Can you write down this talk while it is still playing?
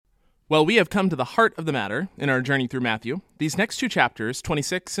Well, we have come to the heart of the matter in our journey through Matthew. These next two chapters,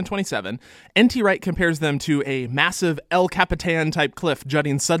 26 and 27, N.T. Wright compares them to a massive El Capitan-type cliff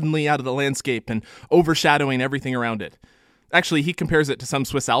jutting suddenly out of the landscape and overshadowing everything around it. Actually, he compares it to some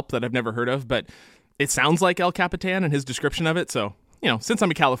Swiss Alp that I've never heard of, but it sounds like El Capitan in his description of it, so, since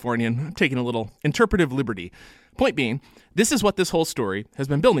I'm a Californian, I'm taking a little interpretive liberty. Point being, this is what this whole story has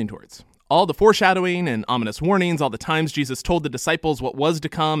been building towards. All the foreshadowing and ominous warnings, all the times Jesus told the disciples what was to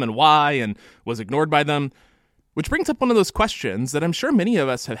come and why and was ignored by them, which brings up one of those questions that I'm sure many of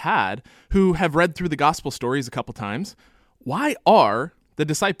us have had who have read through the gospel stories a couple times. Why are the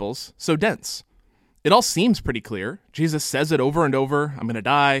disciples so dense? It all seems pretty clear. Jesus says it over and over. I'm going to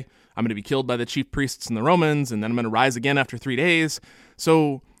die. I'm going to be killed by the chief priests and the Romans, and then I'm going to rise again after 3 days.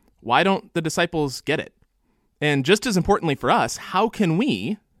 So why don't the disciples get it? And just as importantly for us, how can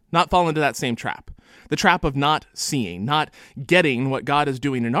we not fall into that same trap? The trap of not seeing, not getting what God is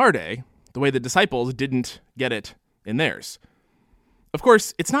doing in our day, the way the disciples didn't get it in theirs. Of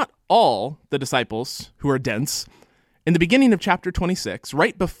course, it's not all the disciples who are dense. In the beginning of chapter 26,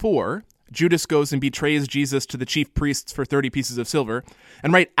 right before Judas goes and betrays Jesus to the chief priests for 30 pieces of silver,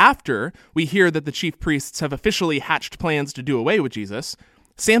 and right after we hear that the chief priests have officially hatched plans to do away with Jesus,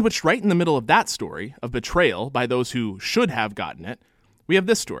 sandwiched right in the middle of that story of betrayal by those who should have gotten it, we have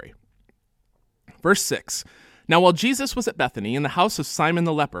this story. Verse 6, Now while Jesus was at Bethany in the house of Simon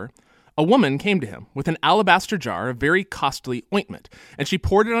the leper, a woman came to him with an alabaster jar of very costly ointment, and she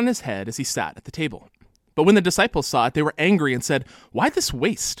poured it on his head as he sat at the table. But when the disciples saw it, they were angry and said, Why this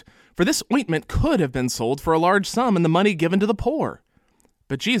waste? For this ointment could have been sold for a large sum and the money given to the poor.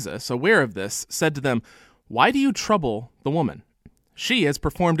 But Jesus, aware of this, said to them, Why do you trouble the woman? She has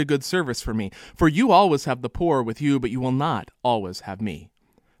performed a good service for me, for you always have the poor with you, but you will not always have me.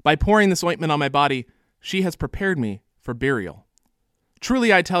 By pouring this ointment on my body, she has prepared me for burial.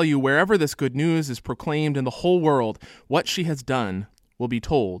 Truly I tell you, wherever this good news is proclaimed in the whole world, what she has done will be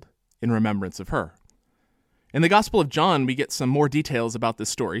told in remembrance of her. In the Gospel of John, we get some more details about this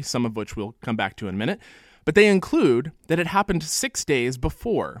story, some of which we'll come back to in a minute, but they include that it happened 6 days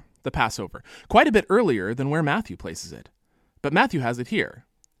before the Passover, quite a bit earlier than where Matthew places it. But Matthew has it here,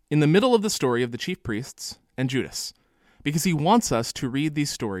 in the middle of the story of the chief priests and Judas, because he wants us to read these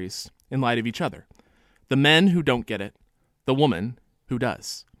stories in light of each other. The men who don't get it, the woman who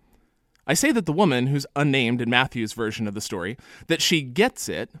does. I say that the woman, who's unnamed in Matthew's version of the story, that she gets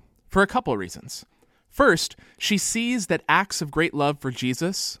it for a couple of reasons. First, she sees that acts of great love for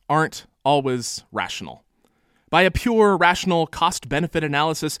Jesus aren't always rational. By a pure, rational cost-benefit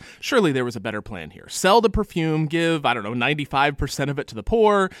analysis, surely there was a better plan here. Sell the perfume, give, 95% of it to the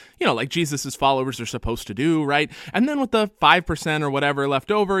poor, like Jesus' followers are supposed to do, right? And then with the 5% or whatever left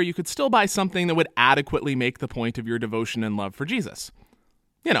over, you could still buy something that would adequately make the point of your devotion and love for Jesus.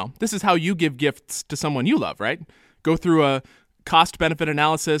 This is how you give gifts to someone you love, right? Go through a cost-benefit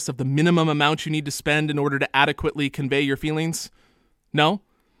analysis of the minimum amount you need to spend in order to adequately convey your feelings? No?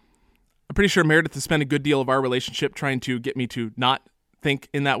 I'm pretty sure Meredith has spent a good deal of our relationship trying to get me to not think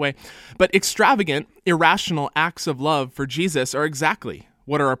in that way. But extravagant, irrational acts of love for Jesus are exactly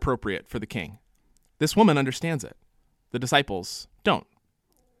what are appropriate for the king. This woman understands it. The disciples don't.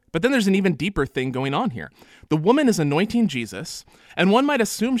 But then there's an even deeper thing going on here. The woman is anointing Jesus, and one might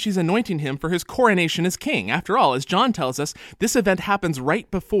assume she's anointing him for his coronation as king. After all, as John tells us, this event happens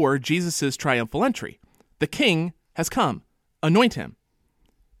right before Jesus' triumphal entry. The king has come. Anoint him.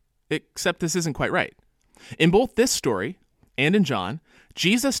 Except this isn't quite right. In both this story and in John,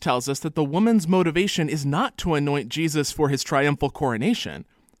 Jesus tells us that the woman's motivation is not to anoint Jesus for his triumphal coronation.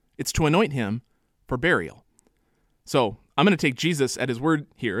 It's to anoint him for burial. So I'm going to take Jesus at his word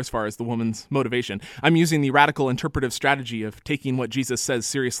here as far as the woman's motivation. I'm using the radical interpretive strategy of taking what Jesus says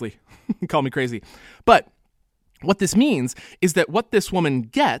seriously. Call me crazy. But what this means is that what this woman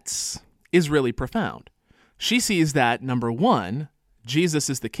gets is really profound. She sees that, number one, Jesus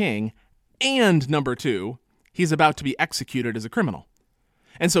is the king, and number two, he's about to be executed as a criminal.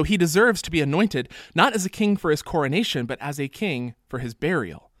 And so he deserves to be anointed, not as a king for his coronation, but as a king for his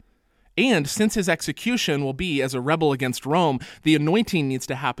burial. And since his execution will be as a rebel against Rome, the anointing needs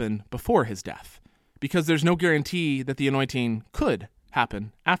to happen before his death, because there's no guarantee that the anointing could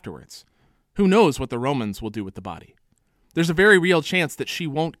happen afterwards. Who knows what the Romans will do with the body? There's a very real chance that she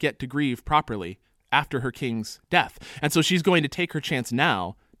won't get to grieve properly after her king's death. And so she's going to take her chance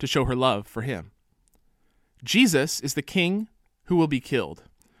now to show her love for him. Jesus is the king who will be killed.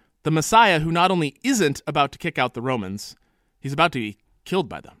 The Messiah who not only isn't about to kick out the Romans, he's about to be killed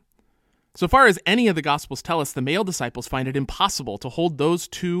by them. So far as any of the Gospels tell us, the male disciples find it impossible to hold those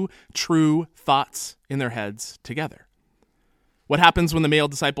two true thoughts in their heads together. What happens when the male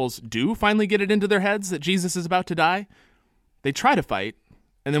disciples do finally get it into their heads that Jesus is about to die? They try to fight,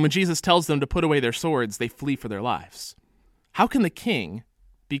 and then when Jesus tells them to put away their swords, they flee for their lives. How can the king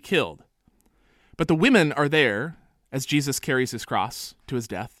be killed? But the women are there as Jesus carries his cross to his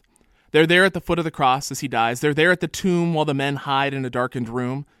death. They're there at the foot of the cross as he dies. They're there at the tomb while the men hide in a darkened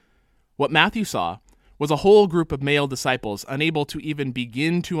room. What Matthew saw was a whole group of male disciples unable to even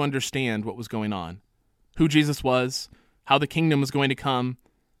begin to understand what was going on, who Jesus was, how the kingdom was going to come,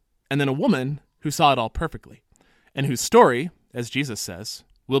 and then a woman who saw it all perfectly, and whose story, as Jesus says,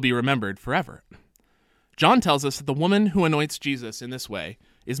 will be remembered forever. John tells us that the woman who anoints Jesus in this way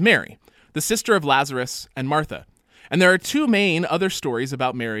is Mary, the sister of Lazarus and Martha. And there are two main other stories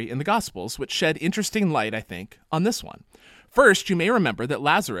about Mary in the Gospels, which shed interesting light, I think, on this one. First, you may remember that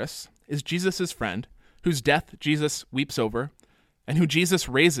Lazarus is Jesus' friend, whose death Jesus weeps over, and who Jesus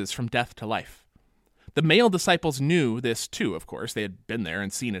raises from death to life. The male disciples knew this too, of course. They had been there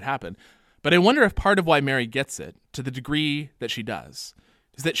and seen it happen. But I wonder if part of why Mary gets it, to the degree that she does,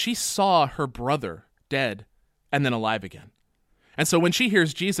 is that she saw her brother dead and then alive again. And so when she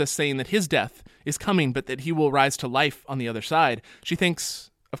hears Jesus saying that his death is coming, but that he will rise to life on the other side, she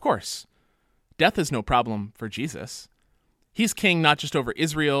thinks, of course, death is no problem for Jesus. He's king not just over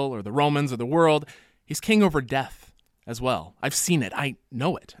Israel or the Romans or the world. He's king over death as well. I've seen it. I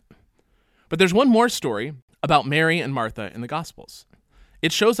know it. But there's one more story about Mary and Martha in the Gospels.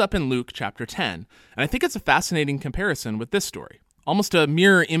 It shows up in Luke chapter 10, and I think it's a fascinating comparison with this story, almost a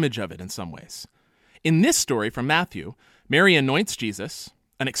mirror image of it in some ways. In this story from Matthew, Mary anoints Jesus,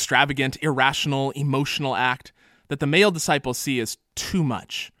 an extravagant, irrational, emotional act that the male disciples see as too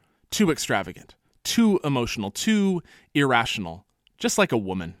much, too extravagant, too emotional, too irrational, just like a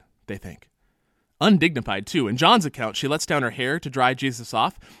woman, they think. Undignified, too. In John's account, she lets down her hair to dry Jesus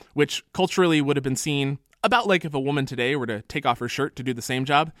off, which culturally would have been seen about like if a woman today were to take off her shirt to do the same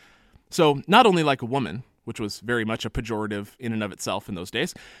job. So not only like a woman, which was very much a pejorative in and of itself in those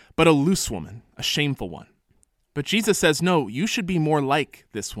days, but a loose woman, a shameful one. But Jesus says, no, you should be more like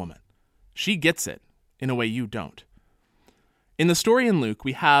this woman. She gets it in a way you don't. In the story in Luke,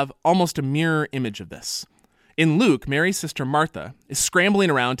 we have almost a mirror image of this. In Luke, Mary's sister Martha is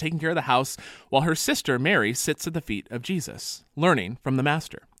scrambling around taking care of the house while her sister Mary sits at the feet of Jesus, learning from the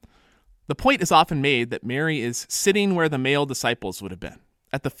Master. The point is often made that Mary is sitting where the male disciples would have been,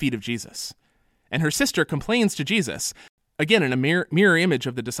 at the feet of Jesus. And her sister complains to Jesus, again in a mirror image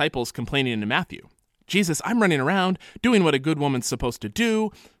of the disciples complaining in Matthew. Jesus, I'm running around, doing what a good woman's supposed to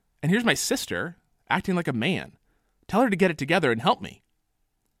do, and here's my sister acting like a man. Tell her to get it together and help me.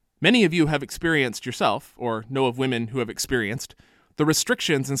 Many of you have experienced yourself, or know of women who have experienced, the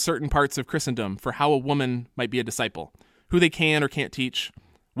restrictions in certain parts of Christendom for how a woman might be a disciple, who they can or can't teach,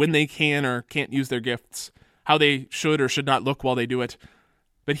 when they can or can't use their gifts, how they should or should not look while they do it.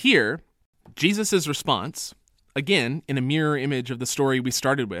 But here, Jesus' response, again in a mirror image of the story we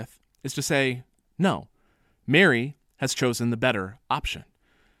started with, is to say, no, Mary has chosen the better option.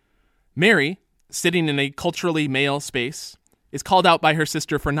 Mary, sitting in a culturally male space, is called out by her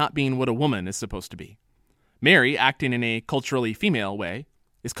sister for not being what a woman is supposed to be. Mary, acting in a culturally female way,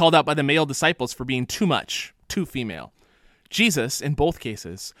 is called out by the male disciples for being too much, too female. Jesus, in both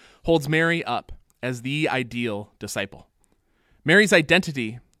cases, holds Mary up as the ideal disciple. Mary's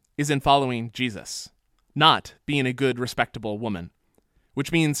identity is in following Jesus, not being a good, respectable woman,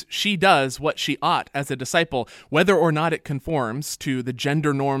 which means she does what she ought as a disciple, whether or not it conforms to the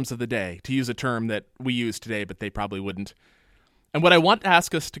gender norms of the day, to use a term that we use today, but they probably wouldn't. And what I want to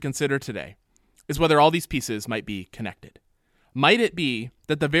ask us to consider today is whether all these pieces might be connected. Might it be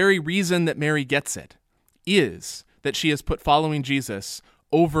that the very reason that Mary gets it is that she has put following Jesus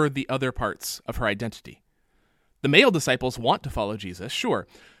over the other parts of her identity? The male disciples want to follow Jesus, sure,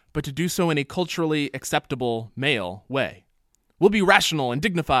 but to do so in a culturally acceptable male way. We'll be rational and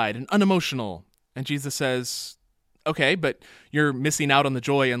dignified and unemotional. And Jesus says, okay, but you're missing out on the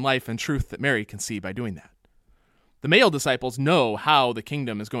joy and life and truth that Mary can see by doing that. The male disciples know how the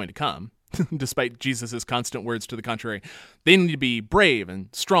kingdom is going to come, despite Jesus' constant words to the contrary. They need to be brave and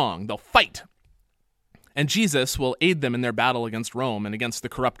strong. They'll fight. And Jesus will aid them in their battle against Rome and against the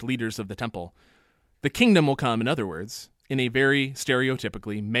corrupt leaders of the temple. The kingdom will come, in other words, in a very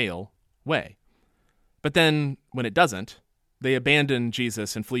stereotypically male way. But then, when it doesn't, they abandon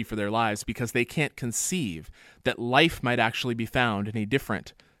Jesus and flee for their lives because they can't conceive that life might actually be found in a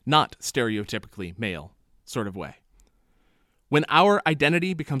different, not stereotypically male sort of way. When our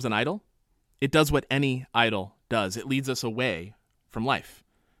identity becomes an idol, it does what any idol does. It leads us away from life.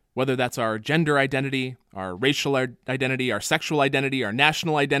 whether that's our gender identity, our racial identity, our sexual identity, our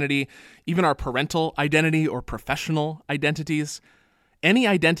national identity, even our parental identity or professional identities, any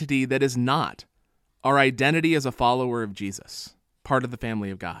identity that is not our identity as a follower of Jesus, part of the family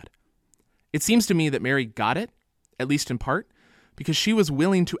of God. It seems to me that Mary got it, at least in part, because she was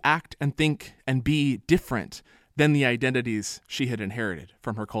willing to act and think and be different than the identities she had inherited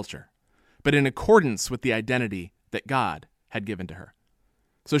from her culture, but in accordance with the identity that God had given to her.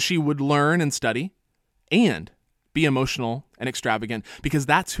 So she would learn and study and be emotional and extravagant because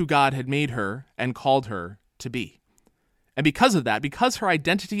that's who God had made her and called her to be. And because of that, because her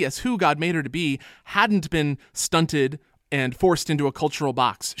identity as who God made her to be hadn't been stunted and forced into a cultural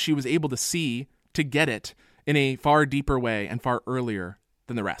box, she was able to see, to get it in a far deeper way and far earlier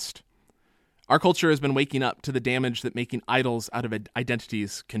than the rest. Our culture has been waking up to the damage that making idols out of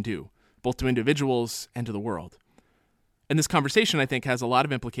identities can do, both to individuals and to the world. And this conversation, I think, has a lot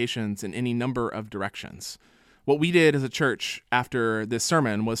of implications in any number of directions. What we did as a church after this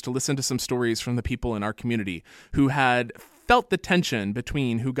sermon was to listen to some stories from the people in our community who had felt the tension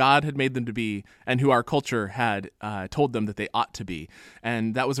between who God had made them to be and who our culture had told them that they ought to be.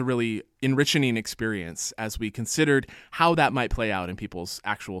 And that was a really enriching experience as we considered how that might play out in people's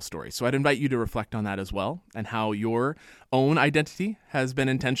actual stories. So I'd invite you to reflect on that as well and how your own identity has been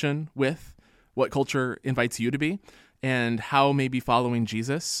in tension with what culture invites you to be, and how maybe following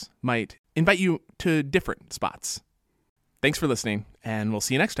Jesus might invite you to different spots. Thanks for listening, and we'll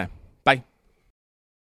see you next time.